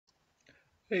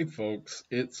Hey folks,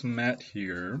 it's Matt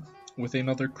here with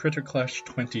another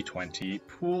CritterClash2020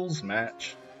 pools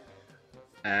match,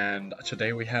 and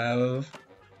today we have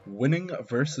Winning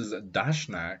versus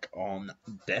Dachnak on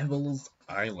Devil's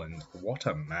Island. What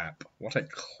a map, what a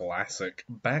classic.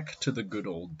 Back to the good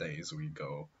old days we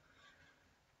go.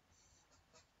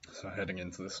 So heading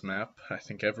into this map, I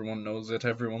think everyone knows it,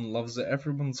 everyone loves it,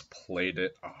 everyone's played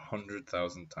it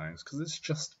 100,000 times because it's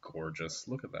just gorgeous.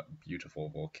 Look at that beautiful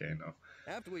volcano.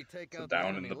 After we take So out the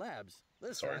down enemy in the labs,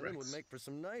 this island would make for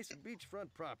some nice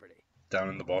beachfront property. Down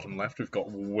in the bottom left, we've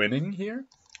got Winning here,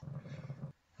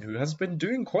 who has been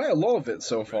doing quite a lot of it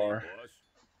so far.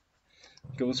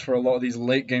 Goes for a lot of these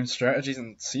late game strategies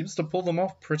and seems to pull them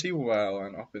off pretty well.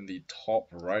 And up in the top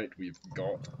right, we've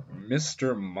got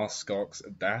Mr. Muskox,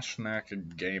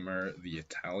 Dachnak Gamer, the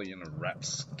Italian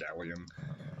rapscallion,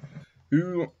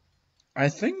 who I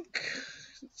think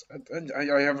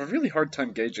I have a really hard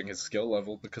time gauging his skill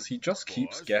level because he just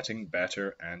keeps getting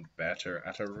better and better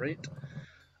at a rate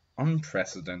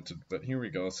unprecedented. But here we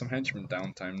go, some henchman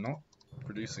downtime, not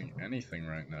producing anything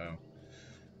right now.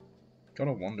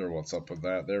 Gotta wonder what's up with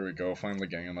that. There we go, finally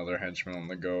getting another henchman on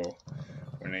the go.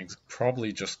 Winning's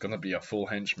probably just gonna be a full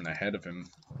henchman ahead of him,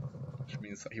 which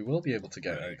means that he will be able to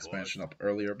get an expansion up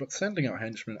earlier, but sending out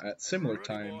henchmen at similar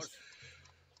times.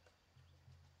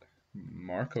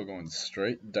 Marco going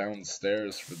straight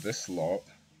downstairs for this lot.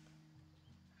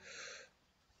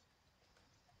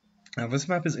 Now this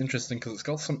map is interesting because it's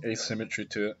got some asymmetry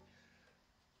to it.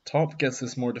 Top gets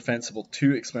this more defensible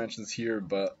 2 expansions here,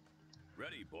 but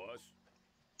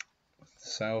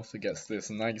South gets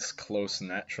this nice close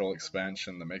natural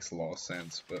expansion that makes a lot of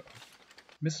sense. But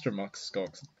Mr.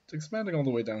 Muskox expanding all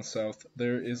the way down south.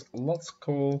 There is lots of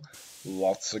coal,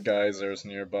 lots of geysers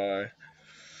nearby.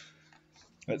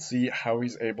 Let's see how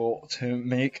he's able to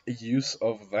make use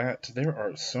of that. There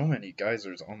are so many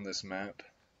geysers on this map,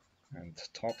 and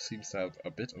Top seems to have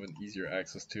a bit of an easier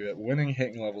access to it. Winning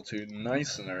hitting level 2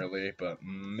 nice and early, but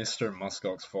Mr.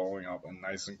 Muskox following up and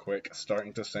nice and quick,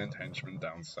 starting to send henchmen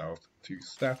down south to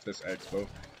staff this expo.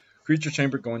 Creature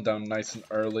Chamber going down nice and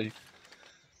early.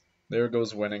 There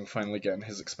goes Winning, finally getting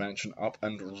his expansion up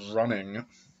and running.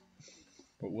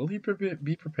 But will he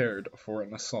be prepared for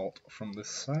an assault from this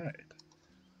side?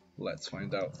 Let's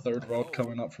find out. Third rod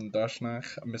coming up from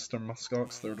Dachnak, Mr.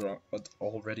 Muskox. Third rod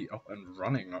already up and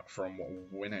running from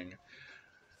Winning.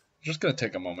 Just gonna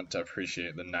take a moment to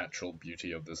appreciate the natural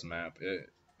beauty of this map.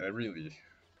 I really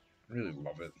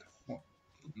love it. What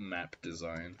map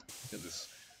design. Look at this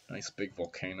nice big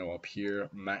volcano up here,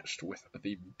 matched with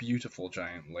the beautiful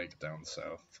giant lake down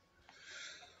south.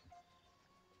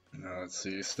 Now let's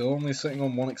see, still only sitting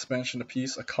on 1 expansion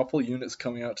apiece, a couple units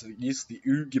coming out to the east. The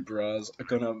Ugibras are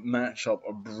going to match up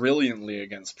brilliantly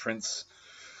against Prince.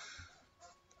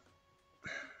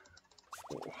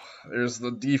 Oh, there's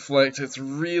the deflect, it's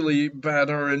really bad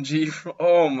RNG.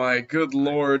 Oh my good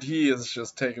lord, he is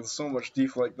just taking so much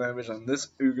deflect damage, and this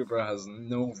Ugibra has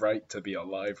no right to be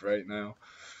alive right now.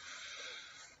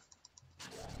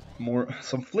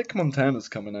 Some Flick Montana's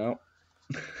coming out.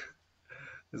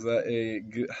 Is that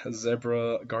a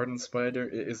Zebra Garden Spider?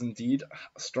 It is indeed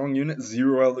a strong unit,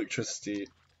 0 electricity.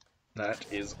 That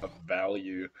is a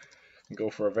value. Go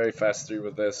for a very fast 3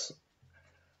 with this.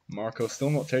 Marco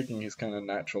still not taking his kind of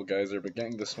natural geyser, but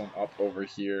getting this one up over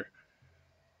here.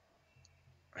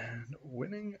 And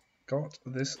Winning got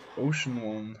this ocean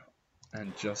one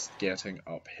and just getting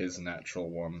up his natural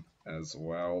one as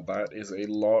well. That is a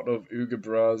lot of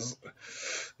Ugibras.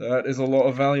 That is a lot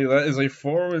of value. That is a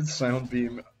forward sound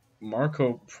beam.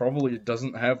 Marco probably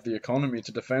doesn't have the economy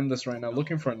to defend this right now.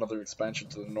 Looking for another expansion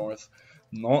to the north.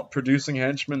 Not producing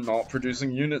henchmen, not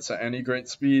producing units at any great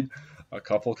speed. A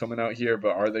couple coming out here,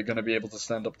 but are they going to be able to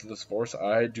stand up to this force?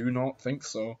 I do not think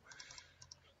so.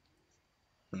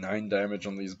 9 damage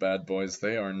on these bad boys.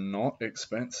 They are not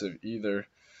expensive either.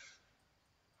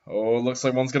 Oh, looks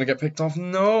like one's going to get picked off.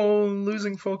 No,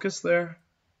 losing focus there.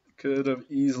 Could have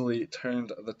easily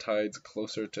turned the tides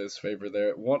closer to his favor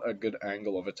there. What a good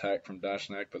angle of attack from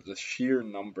Dachnak, but the sheer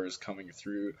numbers coming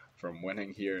through from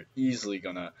Winning here, easily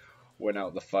going to win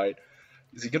out the fight.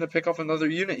 Is he going to pick off another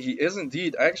unit? He is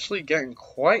indeed, actually getting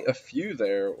quite a few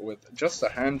there with just a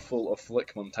handful of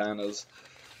Flick Montanas.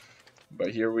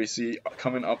 But here we see,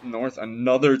 coming up north,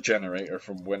 another generator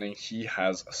from Winning. He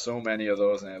has so many of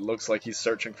those, and it looks like he's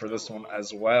searching for this one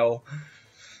as well.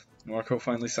 Marco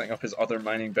finally setting up his other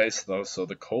mining base, though, so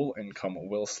the coal income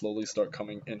will slowly start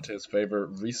coming into his favor.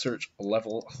 Research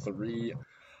level 3,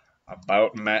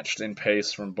 about matched in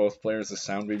pace from both players. The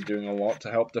Soundbeam doing a lot to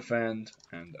help defend.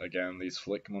 And again, these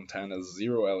Flick Montanas,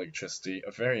 0 electricity,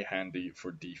 very handy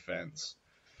for defense.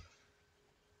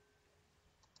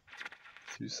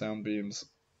 Two sound beams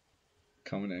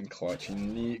coming in clutch.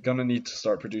 Gonna need to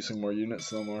start producing more units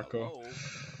though, Marco.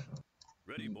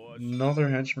 Ready, boss. Another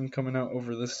henchman coming out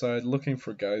over this side, looking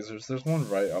for geysers. There's one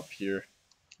right up here,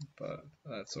 but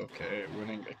that's okay.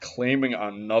 Claiming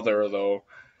another though.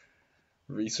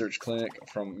 Research clinic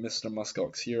from Mr.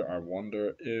 Muskox here. I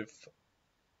wonder if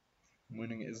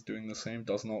winning is doing the same.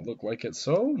 Does not look like it.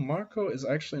 So Marco is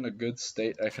actually in a good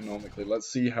state economically.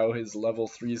 Let's see how his level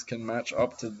 3s can match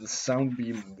up to the sound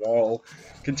beam wall.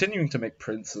 Continuing to make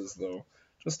princes though,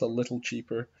 just a little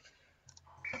cheaper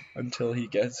until he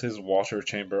gets his water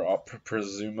chamber up,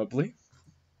 presumably.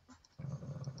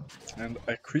 And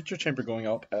a creature chamber going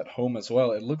up at home as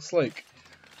well. It looks like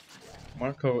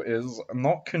Marco is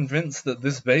not convinced that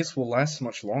this base will last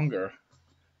much longer.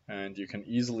 And you can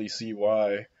easily see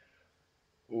why.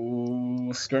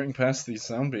 Ooh, skirting past these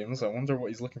sound beams. I wonder what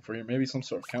he's looking for here. Maybe some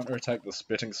sort of counterattack. The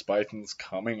Spitting Spitons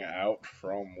coming out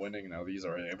from winning. Now these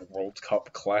are a World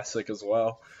Cup classic as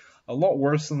well. A lot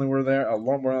worse than they were there. A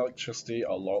lot more electricity.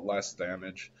 A lot less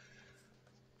damage.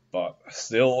 But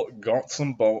still got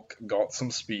some bulk. Got some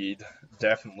speed.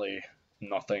 Definitely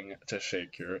nothing to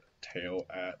shake your tail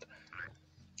at.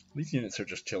 These units are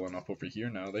just chilling up over here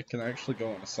now. They can actually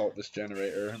go and assault this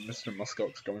generator. Mr.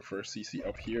 Muskox going for a CC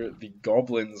up here. The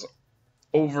goblins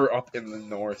over up in the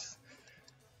north.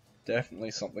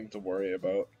 Definitely something to worry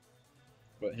about.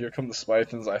 But here come the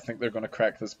Spitons. I think they're going to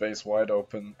crack this base wide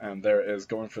open. And there is,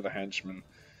 going for the henchmen.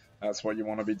 That's what you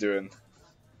want to be doing.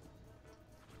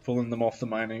 Pulling them off the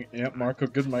mining. Yep, Marco,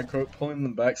 good micro. Pulling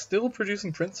them back. Still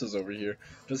producing princes over here.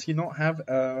 Does he not have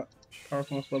a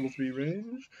powerful enough level 3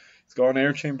 range? He's got an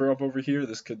air chamber up over here.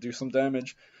 This could do some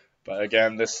damage. But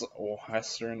again, this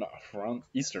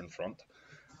eastern front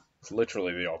is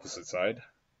literally the opposite side.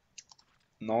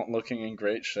 Not looking in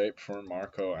great shape for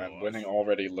Marco, and winning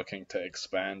already looking to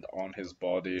expand on his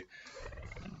body.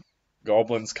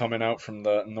 Goblins coming out from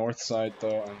the north side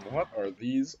though, and what are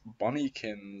these?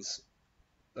 Bunnykins.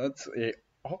 That's a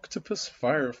octopus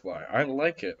firefly. I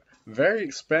like it. Very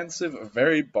expensive,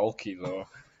 very bulky though,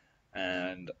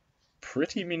 and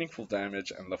pretty meaningful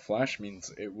damage, and the flash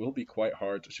means it will be quite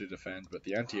hard to defend, but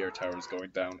the anti-air tower is going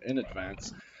down in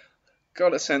advance.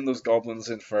 Gotta send those goblins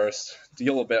in first,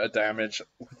 deal a bit of damage.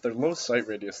 With their low sight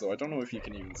radius though, I don't know if you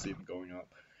can even see them going up.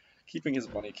 Keeping his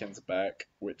bunnykins back,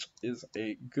 which is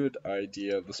a good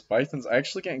idea. The Spython's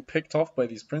actually getting picked off by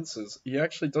these princes. He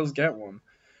actually does get one.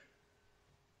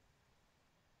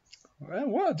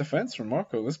 What a defense from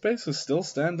Marco. This base is still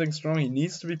standing strong. He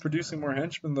needs to be producing more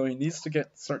henchmen though. He needs to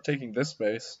start taking this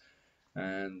base.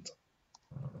 And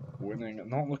winning.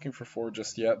 Not looking for 4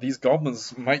 just yet. These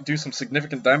goblins might do some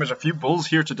significant damage. A few bulls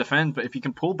here to defend, but if he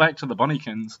can pull back to the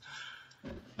bunnykins,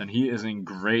 then he is in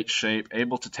great shape,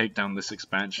 able to take down this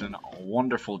expansion. A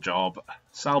wonderful job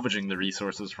salvaging the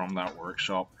resources from that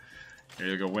workshop. Here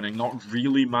you go, winning. Not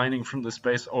really mining from this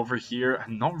base over here,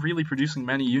 and not really producing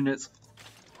many units.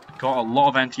 Got a lot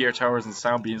of anti-air towers and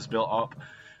sound beams built up.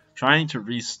 Trying to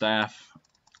restaff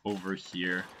over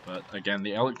here, but again,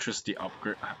 the electricity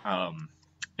upgrade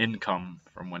income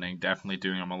from winning definitely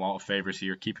doing him a lot of favors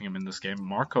here, keeping him in this game.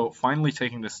 Marco finally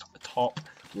taking this top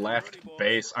left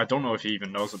base. I don't know if he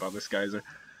even knows about this geyser,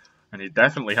 and he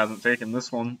definitely hasn't taken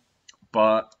this one,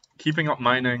 but keeping up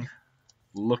mining,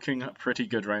 looking pretty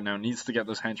good right now. Needs to get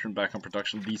those henchmen back on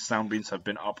production. These sound beams have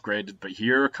been upgraded, but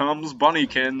here comes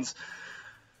bunnykins.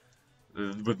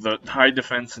 With the high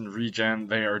defense and regen,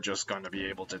 they are just going to be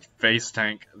able to face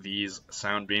tank these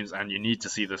sound beams, and you need to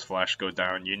see this flash go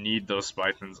down. You need those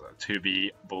Spythons to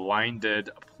be blinded.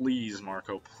 Please,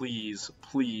 Marco, please,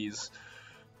 please,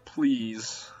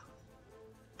 please,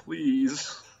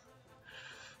 please,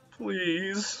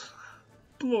 please,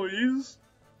 please.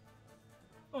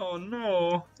 Oh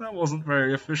no, that wasn't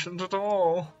very efficient at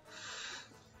all.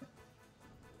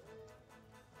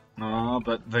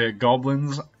 But the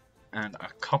goblins and a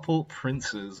couple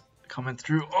princes coming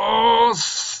through. Oh,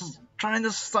 trying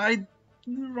to side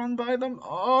run by them.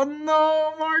 Oh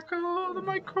no, Marco, the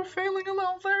micro failing a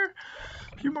little there.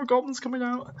 A few more goblins coming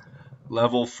out.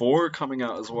 Level 4 coming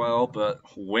out as well, but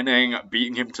winning,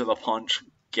 beating him to the punch,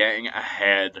 getting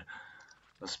ahead.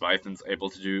 The Spython's able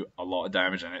to do a lot of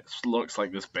damage, and it looks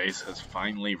like this base has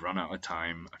finally run out of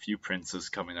time. A few princes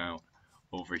coming out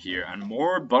over here, and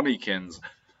more bunnykins.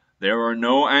 There are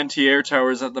no anti-air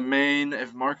towers at the main.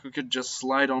 If Marco could just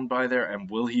slide on by there, and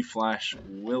will he flash?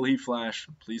 Will he flash?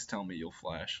 Please tell me you'll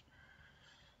flash.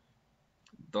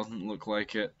 Doesn't look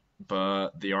like it,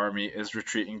 but the army is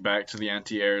retreating back to the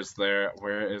anti-airs there.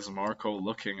 Where is Marco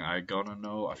looking? I gotta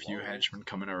know. A few henchmen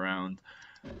coming around,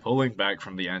 pulling back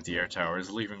from the anti-air towers,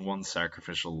 leaving one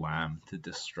sacrificial lamb to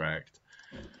distract.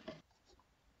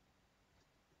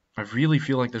 I really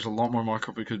feel like there's a lot more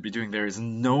Marco could be doing. There is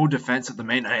no defense at the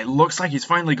main, and it looks like he's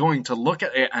finally going to look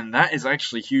at it, and that is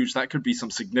actually huge. That could be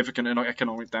some significant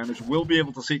economic damage. We'll be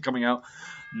able to see it coming out.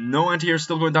 No anti-air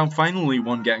still going down. Finally,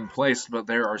 one getting placed, but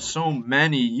there are so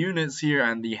many units here,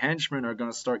 and the henchmen are going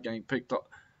to start getting picked up.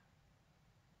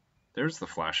 There's the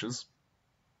flashes.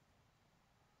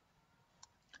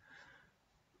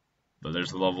 But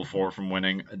there's the level 4 from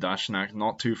winning. Dachnak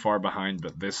not too far behind,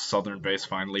 but this southern base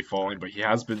finally falling. But he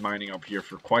has been mining up here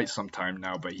for quite some time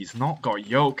now, but he's not got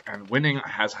yoke, and winning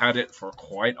has had it for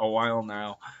quite a while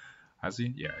now. Has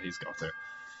he? Yeah, he's got it.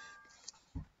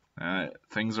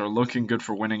 Things are looking good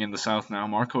for winning in the south now.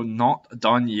 Marco not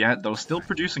done yet, though, still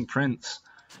producing prints.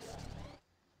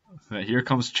 Here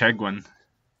comes Chegwin.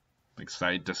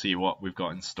 Excited to see what we've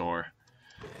got in store.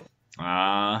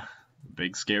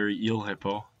 Big scary eel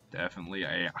hippo. Definitely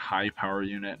a high power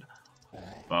unit,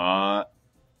 but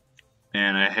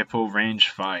in a hippo range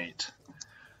fight,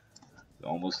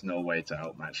 almost no way to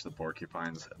outmatch the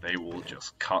porcupines. They will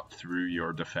just cut through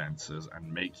your defenses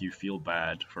and make you feel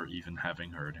bad for even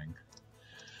having hurting.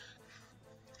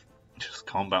 Just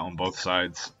combat on both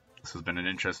sides. This has been an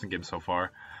interesting game so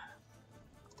far.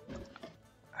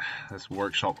 This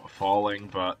workshop falling,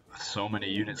 but so many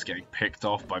units getting picked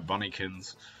off by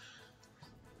bunnykins.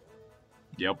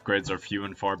 The upgrades are few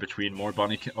and far between. More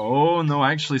bunnykins. Oh no,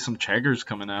 actually some cheggers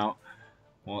coming out.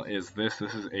 What is this?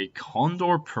 This is a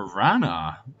Condor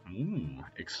Piranha. Ooh,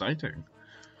 exciting.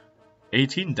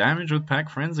 18 damage with Pack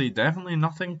Frenzy. Definitely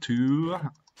nothing to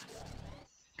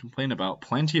complain about.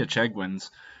 Plenty of Chegwins.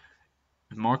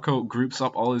 If Marco groups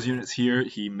up all his units here,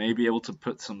 he may be able to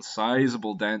put some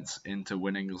sizable dents into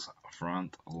Winning's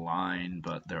front line,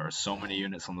 but there are so many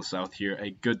units on the south here. A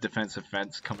good defensive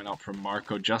fence coming up from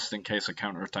Marco just in case a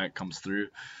counterattack comes through.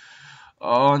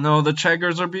 Oh no, the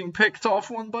Cheggers are being picked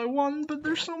off one by one, but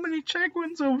there's so many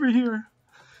Chegwins over here.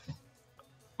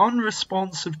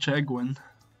 Unresponsive Chegwin.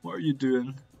 What are you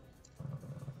doing?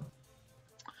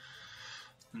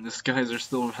 And this geyser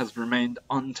still has remained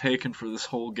untaken for this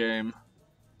whole game.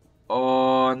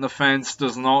 Oh, and the fence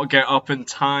does not get up in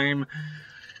time.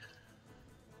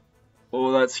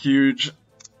 Oh, that's huge.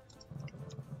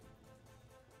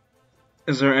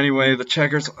 Is there any way the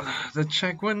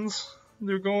Chegwins,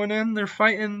 they're going in, they're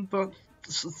fighting, but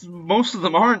most of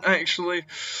them aren't actually.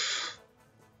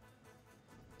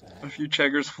 A few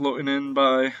Cheggers floating in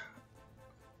by.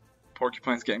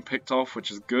 Porcupines getting picked off, which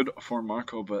is good for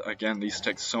Marco, but again, these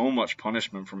take so much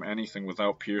punishment from anything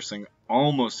without piercing,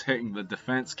 almost hitting the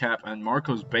defense cap, and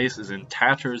Marco's base is in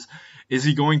tatters. Is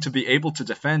he going to be able to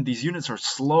defend? These units are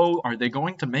slow. Are they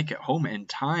going to make it home in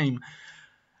time?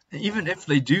 Even if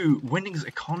they do, Winning's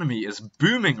economy is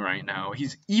booming right now.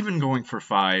 He's even going for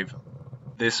 5.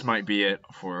 This might be it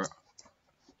for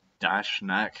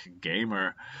Dachnak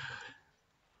Gamer.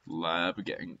 Lab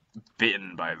getting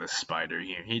bitten by the spider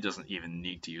here. He doesn't even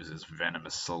need to use his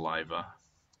venomous saliva.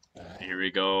 Here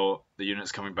we go. The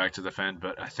unit's coming back to defend,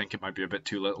 but I think it might be a bit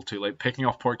too little too late. Picking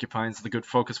off porcupines, the good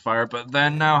focus fire, but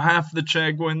then now half the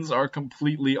Chegwins are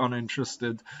completely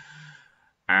uninterested.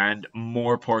 And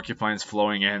more porcupines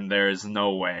flowing in. There is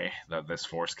no way that this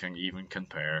force can even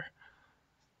compare.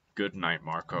 Good night,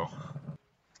 Marco.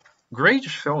 Great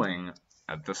showing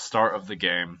at the start of the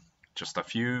game. Just a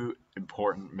few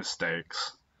important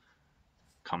mistakes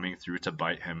coming through to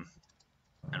bite him,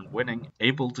 and Winning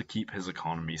able to keep his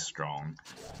economy strong.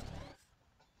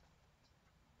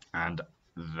 And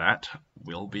that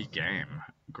will be game.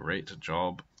 Great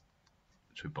job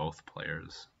to both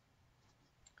players.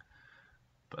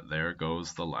 But there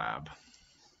goes the lab.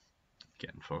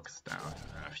 Getting focused down.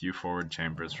 A few forward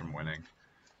chambers from Winning.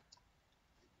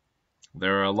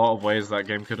 There are a lot of ways that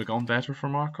game could have gone better for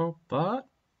Marco, but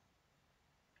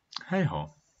hey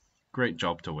ho, great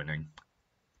job to Winning.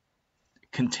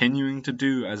 Continuing to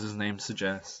do as his name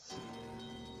suggests.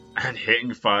 And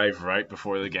hitting 5 right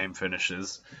before the game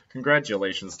finishes.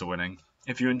 Congratulations to Winning.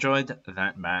 If you enjoyed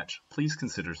that match, please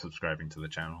consider subscribing to the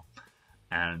channel.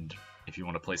 And if you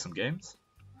want to play some games,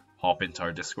 hop into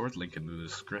our Discord, link in the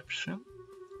description.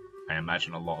 I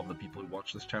imagine a lot of the people who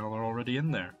watch this channel are already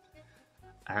in there.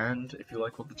 And if you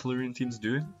like what the Tellurian team's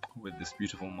doing with this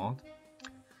beautiful mod,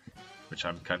 which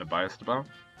I'm kind of biased about,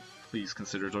 please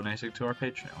consider donating to our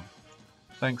Patreon.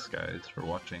 Thanks guys for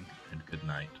watching, and good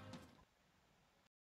night.